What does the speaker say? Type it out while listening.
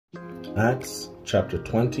Acts chapter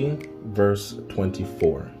 20, verse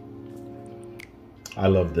 24. I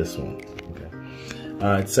love this one.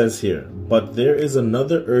 Okay. It says here, "But there is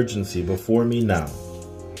another urgency before me now.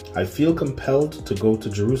 I feel compelled to go to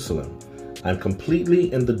Jerusalem. I'm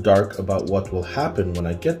completely in the dark about what will happen when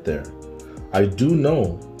I get there. I do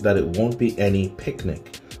know that it won't be any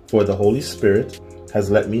picnic, for the Holy Spirit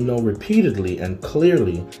has let me know repeatedly and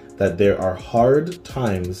clearly that there are hard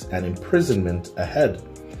times and imprisonment ahead.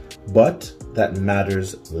 But that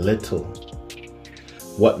matters little.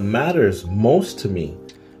 What matters most to me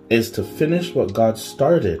is to finish what God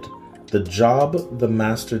started, the job the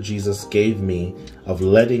Master Jesus gave me of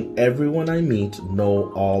letting everyone I meet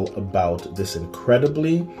know all about this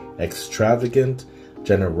incredibly extravagant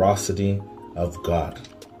generosity of God."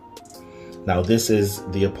 Now, this is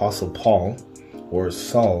the Apostle Paul, or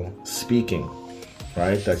Saul, speaking,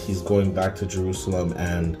 right? That he's going back to Jerusalem,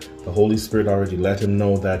 and the Holy Spirit already let him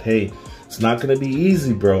know that, hey, it's not going to be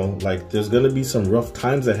easy, bro. Like, there's going to be some rough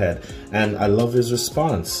times ahead. And I love his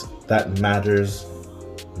response. That matters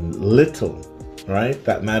little, right?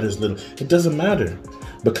 That matters little. It doesn't matter,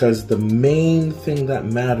 because the main thing that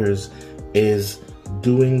matters is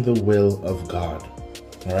doing the will of God.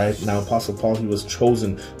 All right. Now, Apostle Paul, he was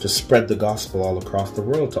chosen to spread the gospel all across the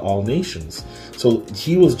world to all nations. So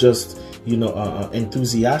he was just,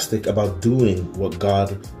 enthusiastic about doing what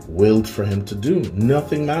God willed for him to do.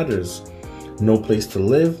 Nothing matters. No place to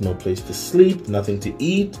live, no place to sleep, nothing to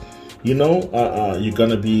eat. You're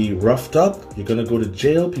going to be roughed up. You're going to go to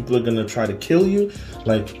jail. People are going to try to kill you.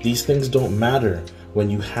 Like, these things don't matter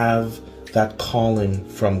when you have that calling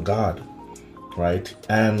from God, right?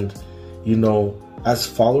 And, as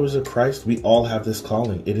followers of Christ, we all have this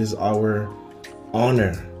calling. It is our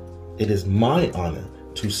honor. It is my honor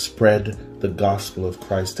to spread the gospel of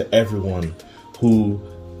Christ to everyone who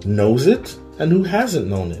knows it and who hasn't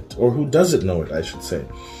known it, or who doesn't know it, I should say.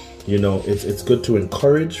 It's good to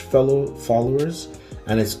encourage fellow followers,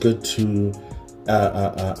 and it's good to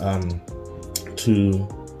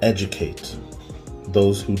educate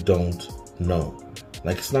those who don't know.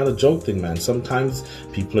 Like, it's not a joke thing, man. Sometimes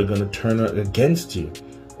people are going to turn against you,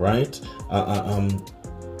 right? I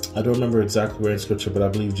don't remember exactly where in scripture, but I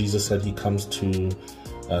believe Jesus said he comes to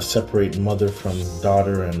separate mother from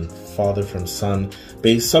daughter and father from son,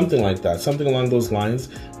 something like that, something along those lines,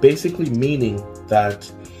 basically meaning that,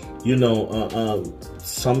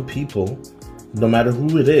 some people, no matter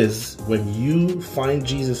who it is, when you find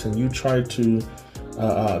Jesus and you try to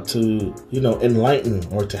enlighten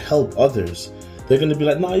or to help others, they're going to be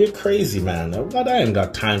like, "No, you're crazy, man. I ain't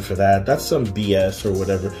got time for that. That's some BS or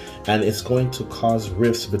whatever." And it's going to cause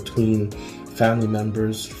rifts between family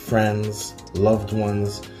members, friends, loved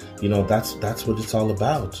ones. That's what it's all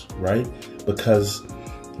about, right? Because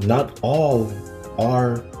not all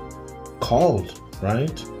are called,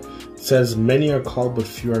 right? It says many are called, but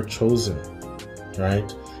few are chosen,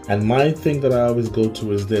 right? And my thing that I always go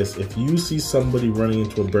to is this: if you see somebody running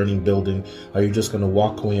into a burning building, are you just going to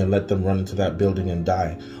walk away and let them run into that building and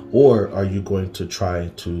die? Or are you going to try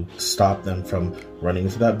to stop them from running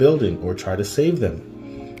into that building, or try to save them?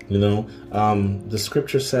 The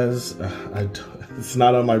scripture says, it's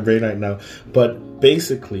not on my brain right now, but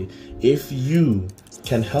basically, if you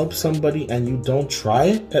can help somebody and you don't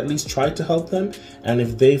try, at least try to help them, and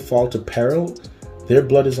if they fall to peril, their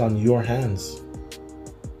blood is on your hands.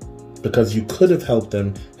 Because you could have helped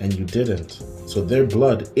them and you didn't. So their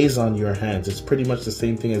blood is on your hands. It's pretty much the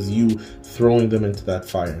same thing as you throwing them into that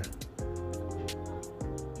fire.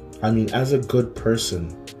 I mean, as a good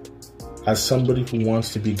person, as somebody who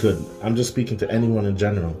wants to be good, I'm just speaking to anyone in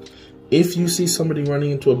general. If you see somebody running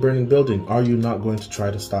into a burning building, are you not going to try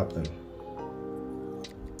to stop them?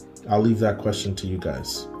 I'll leave that question to you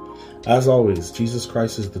guys. As always, Jesus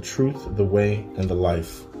Christ is the truth, the way, and the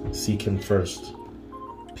life. Seek him first.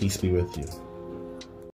 Peace be with you.